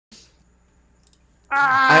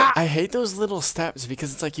I hate those little steps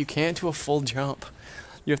because it's like you can't do a full jump.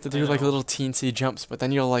 You have to do like little teensy jumps, but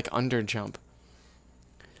then you'll like under jump.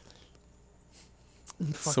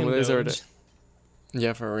 Some of those are,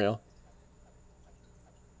 yeah, for real.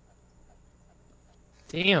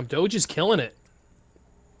 Damn, Doge is killing it.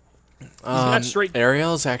 He's got straight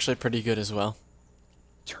Aerial is actually pretty good as well.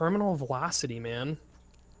 terminal velocity, man.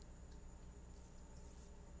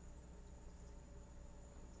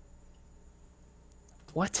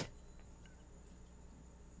 What?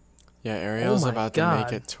 Yeah, Ariel's my about God. to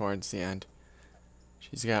make it towards the end.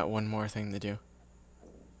 She's got one more thing to do.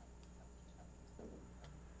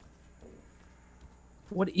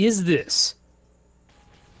 What is this?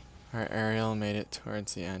 Alright, Ariel made it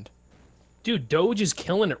towards the end. Dude, Doge is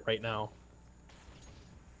killing it right now.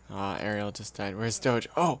 Ariel just died. Where's Doge?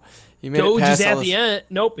 Oh, he made it Doge past is all at the end.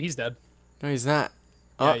 Nope, he's dead. No, he's not.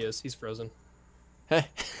 Yeah, he is. He's frozen. Hey,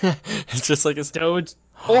 it's just like his Doge.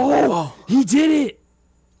 Oh, he did it!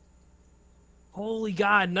 Holy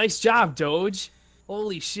God, nice job, Doge.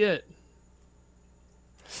 Holy shit.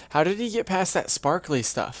 How did he get past that sparkly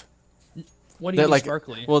stuff? What do you mean like,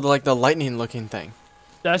 sparkly? Well, like the lightning looking thing.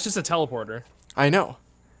 That's just a teleporter. I know.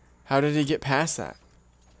 How did he get past that?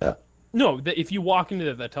 No, if you walk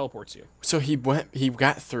into that teleports you. So he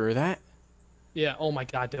got through that? Yeah, oh my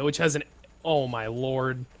God, Doge has an... Oh my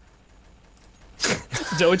lord.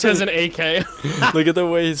 Doge has an AK. Look at the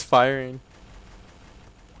way he's firing.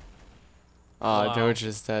 Wow. Doge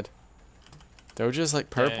is dead. Doge is like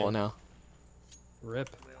purple Dang. now. Rip.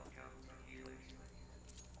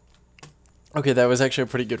 Okay, that was actually a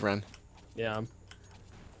pretty good run. Yeah.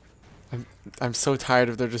 I'm so tired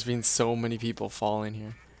of there just being so many people falling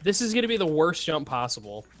here. This is going to be the worst jump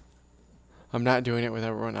possible. I'm not doing it with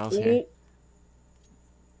everyone else here.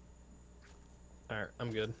 Alright,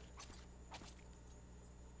 I'm good.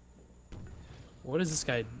 What is this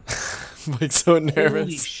guy? I'm like so nervous.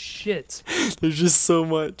 Holy shit. There's just so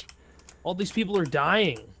much. All these people are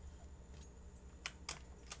dying.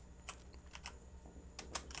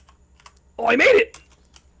 Oh, I made it!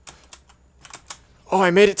 Oh, I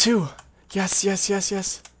made it too. Yes, yes, yes,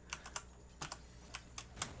 yes.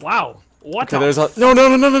 Wow. What Okay, the there's a no.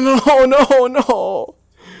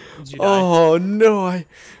 Did you die? Oh no, I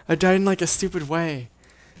died in like a stupid way.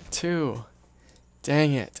 Too.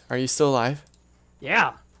 Dang it. Are you still alive?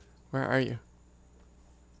 Yeah. Where are you?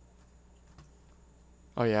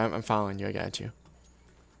 Oh yeah, I'm following you. I got you.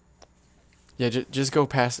 Yeah, just go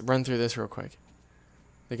past, run through this real quick.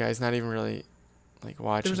 The guy's not even really like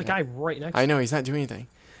watching. There's a guy right next to I me. know, he's not doing anything.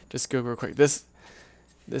 Just go real quick. This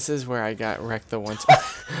is where I got wrecked the one time.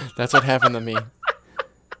 That's what happened to me.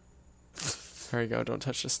 There you go. Don't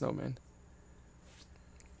touch the snowman.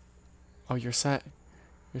 Oh, you're set.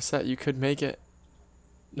 You're set. You could make it.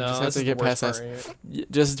 You No, just have this to is get the worst past part us. right here.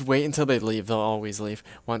 Just wait until they leave. They'll always leave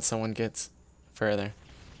once someone gets further.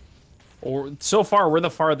 Or so far, we're the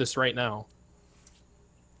farthest right now.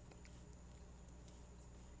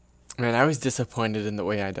 Man, I was disappointed in the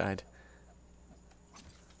way I died.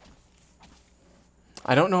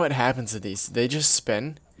 I don't know what happens to these. They just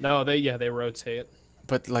spin. No, they rotate.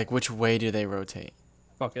 But like, which way do they rotate?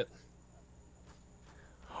 Fuck it.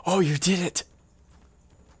 Oh, you did it!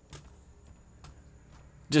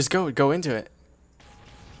 Just go into it.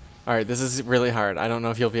 Alright, this is really hard. I don't know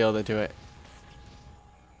if you'll be able to do it.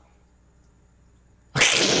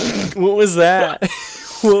 What was that?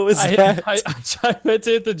 What was that? I meant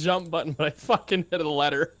to hit the jump button, but I fucking hit a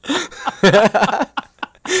letter.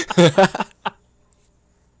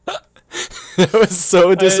 That was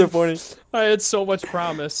so disappointing. I had so much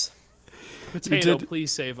promise. Potato, did.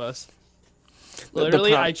 please save us. The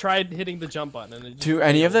Literally, I tried hitting the jump button. And it just Do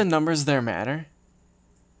any of the numbers there matter?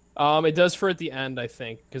 It does for at the end, I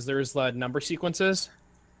think, because there's number sequences,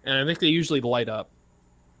 and I think they usually light up.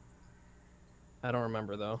 I don't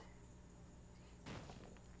remember though.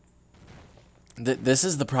 This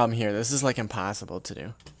is the problem here. This is like impossible to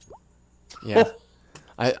do. Yeah.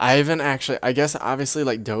 I haven't actually, I guess obviously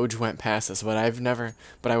like Doge went past this, but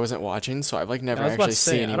I wasn't watching, so I've like never I was about actually to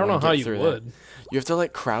say, seen I anyone don't know how get you through would. that. You have to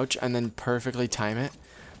like crouch and then perfectly time it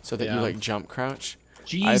so that you Yeah. like jump crouch.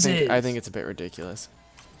 Jesus. I think it's a bit ridiculous.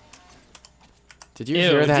 Did you Ew,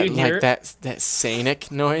 hear that did you hear like that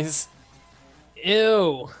Sanic noise?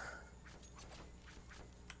 Ew.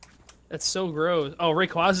 That's so gross. Oh,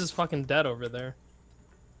 Rayquaza is fucking dead over there.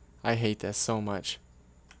 I hate this so much.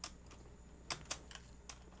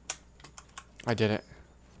 I did it.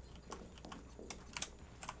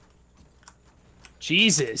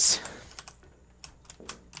 Jesus.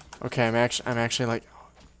 Okay, I'm actually like,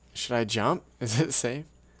 should I jump? Is it safe?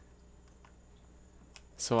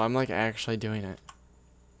 So I'm like actually doing it.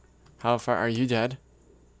 How far are you dead?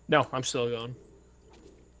 No, I'm still going.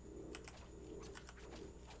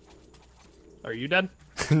 Are you dead?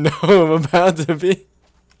 No, I'm about to be.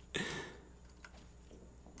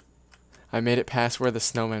 I made it past where the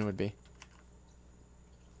snowman would be.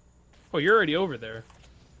 Oh, you're already over there.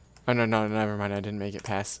 Oh, no, no, never mind. I didn't make it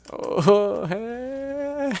past. Oh,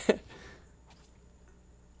 hey.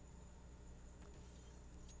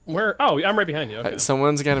 Where? Oh, I'm right behind you. Okay.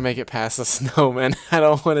 Someone's got to make it past the snowman. I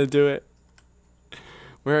don't want to do it.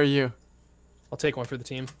 Where are you? I'll take one for the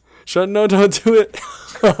team. No, don't do it.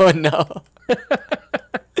 Oh, no.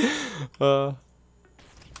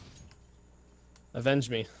 Avenge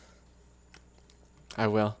me. I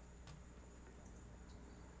will.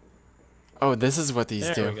 Oh, this is what these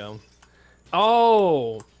do. There we go.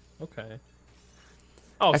 Oh, okay.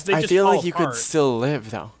 Oh, so they I just feel fall like you could apart. still live,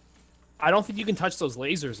 though. I don't think you can touch those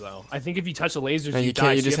lasers, though. I think if you touch the lasers, No, you die.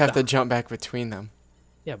 can't. You so just have to jump back between them.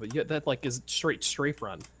 Yeah, but that like is straight strafe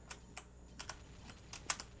run.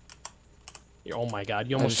 Oh my god,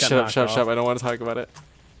 you almost got Shut up, knocked shut up, off. shut up. I don't want to talk about it.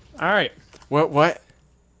 All right. What?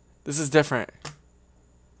 This is different.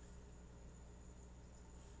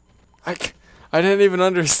 I didn't even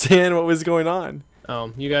understand what was going on.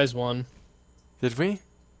 You guys won. Did we?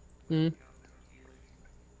 Hmm.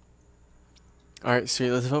 Alright,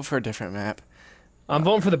 sweet. Let's vote for a different map. I'm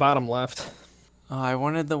voting for the bottom left. Oh, I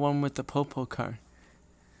wanted the one with the Popo car.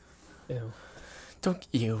 Ew. Don't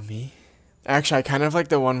ew me. Actually, I kind of like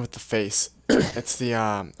the one with the face. It's the,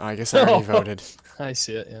 oh, I guess I already voted. I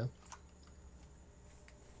see it, yeah.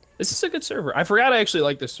 This is a good server. I forgot I actually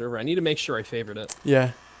like this server. I need to make sure I favored it.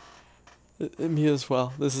 Yeah. Me as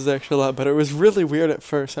well. This is actually a lot better. It was really weird at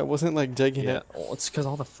first. I wasn't, like, digging Yeah, it. well, it's because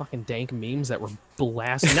all the fucking dank memes that were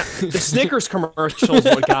blasting. The Snickers commercial is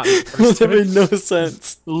what got me first. That made no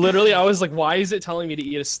sense. Literally, I was like, why is it telling me to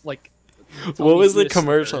eat a, like... What was the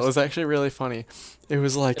commercial? It was actually really funny. It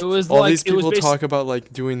was like, all these people talk about,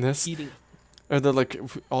 like, doing this. Eating. Or they're like,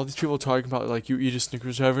 all these people talking about, like, you eat a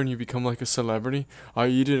Snickers ever and you become, like, a celebrity. I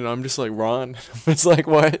eat it and I'm just like, Ron. It's like,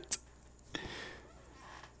 what?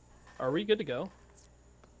 Are we good to go?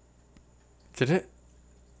 Did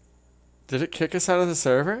it kick us out of the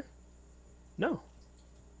server? No.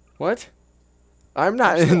 What? I'm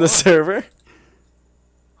not in the server.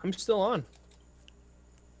 I'm still on.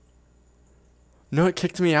 No, it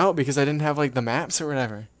kicked me out because I didn't have, like, the maps or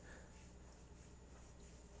whatever.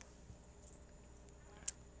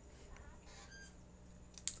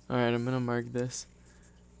 Alright, I'm gonna mark this.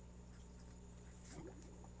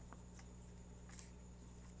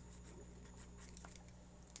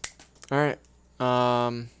 Alright.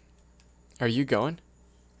 Are you going?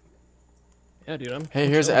 Yeah, dude, I'm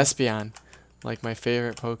Here's chilling. Espeon. Like, my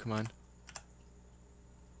favorite Pokemon.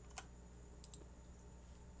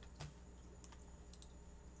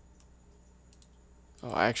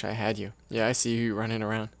 Oh, actually, I had you. Yeah, I see you running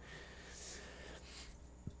around.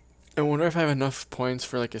 I wonder if I have enough points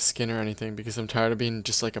for, like, a skin or anything, because I'm tired of being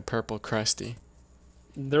just, like, a purple crusty.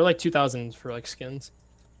 They're like 2,000 for like skins.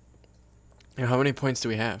 Yeah, how many points do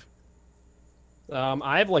we have?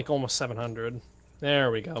 I have like almost 700.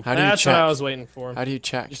 There we go. How do you That's what check? I was waiting for. How do you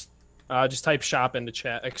check? Just type shop into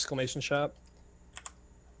chat, exclamation shop.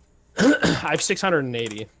 I have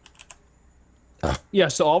 680. Yeah,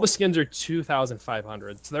 so all the skins are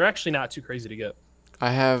 2,500. So they're actually not too crazy to get.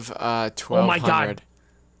 I have 1,200. Oh my god.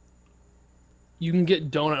 You can get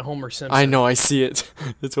Donut Homer Simpson. I know, I see it.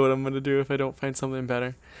 That's what I'm gonna do if I don't find something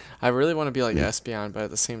better. I really want to be like Espeon, but at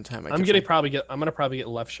the same time, I'm gonna probably get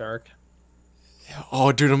Left Shark.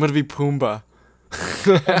 Oh, dude, I'm gonna be Pumbaa.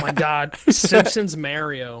 Oh my god, Simpsons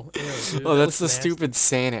Mario. Ew, dude, Oh, that's the nasty. stupid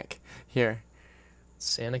Sanic. Here.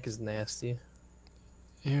 Sonic is nasty.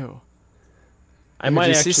 Ew. I might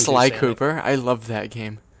Did you actually see Sly do Sonic. Cooper? I love that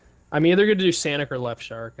game. I'm either gonna do Sonic or Left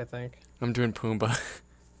Shark. I think. I'm doing Pumbaa.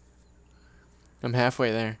 I'm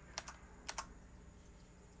halfway there.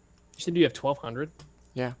 You said you have 1,200.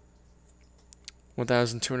 Yeah.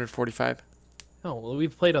 1,245. Oh well,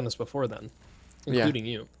 we've played on this before then, including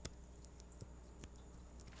you.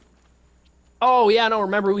 Oh yeah, no,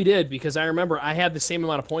 remember we did because I remember I had the same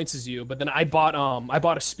amount of points as you, but then I bought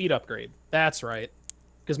a speed upgrade. That's right,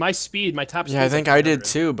 because my top speed. Yeah, I is think like I did 300.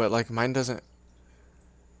 too, but like mine doesn't.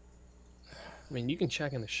 I mean, you can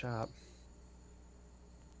check in the shop.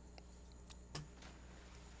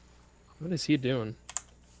 What is he doing?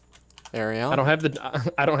 Ariel. I don't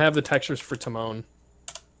have the textures for Timon.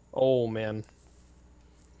 Oh man.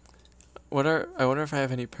 I wonder if I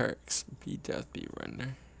have any perks. Be Death, be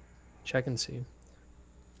Render. Check and see.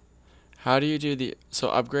 How do you do the... So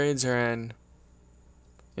upgrades are in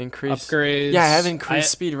Increase. Upgrades. Yeah, I have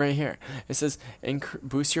increased speed right here. It says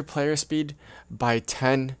boost your player speed by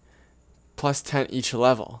 10 plus 10 each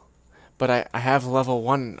level. But I have level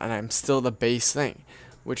 1 and I'm still the base thing,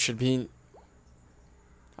 which should be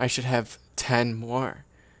I should have 10 more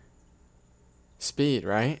speed,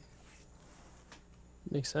 right?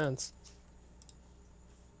 Makes sense.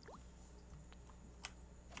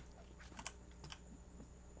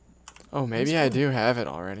 Oh, maybe I do have it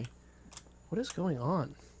already. What is going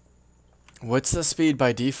on? What's the speed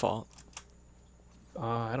by default?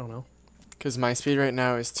 I don't know. Because my speed right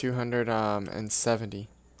now is 270.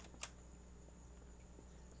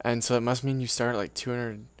 And so it must mean you start at like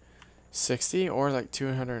 260 or like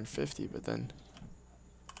 250, but then...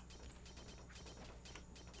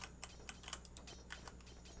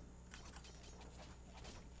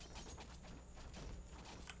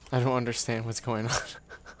 I don't understand what's going on.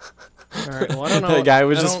 Alright, well, I don't know. The guy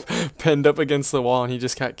was just pinned up against the wall and he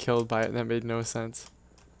just got killed by it, and that made no sense.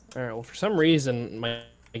 Alright, well, for some reason, my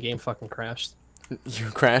game fucking crashed. You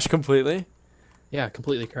crashed completely? Yeah,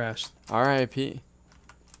 completely crashed. R.I.P.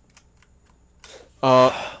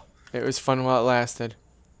 It was fun while it lasted.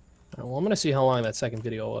 Well, I'm gonna see how long that second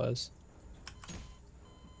video was.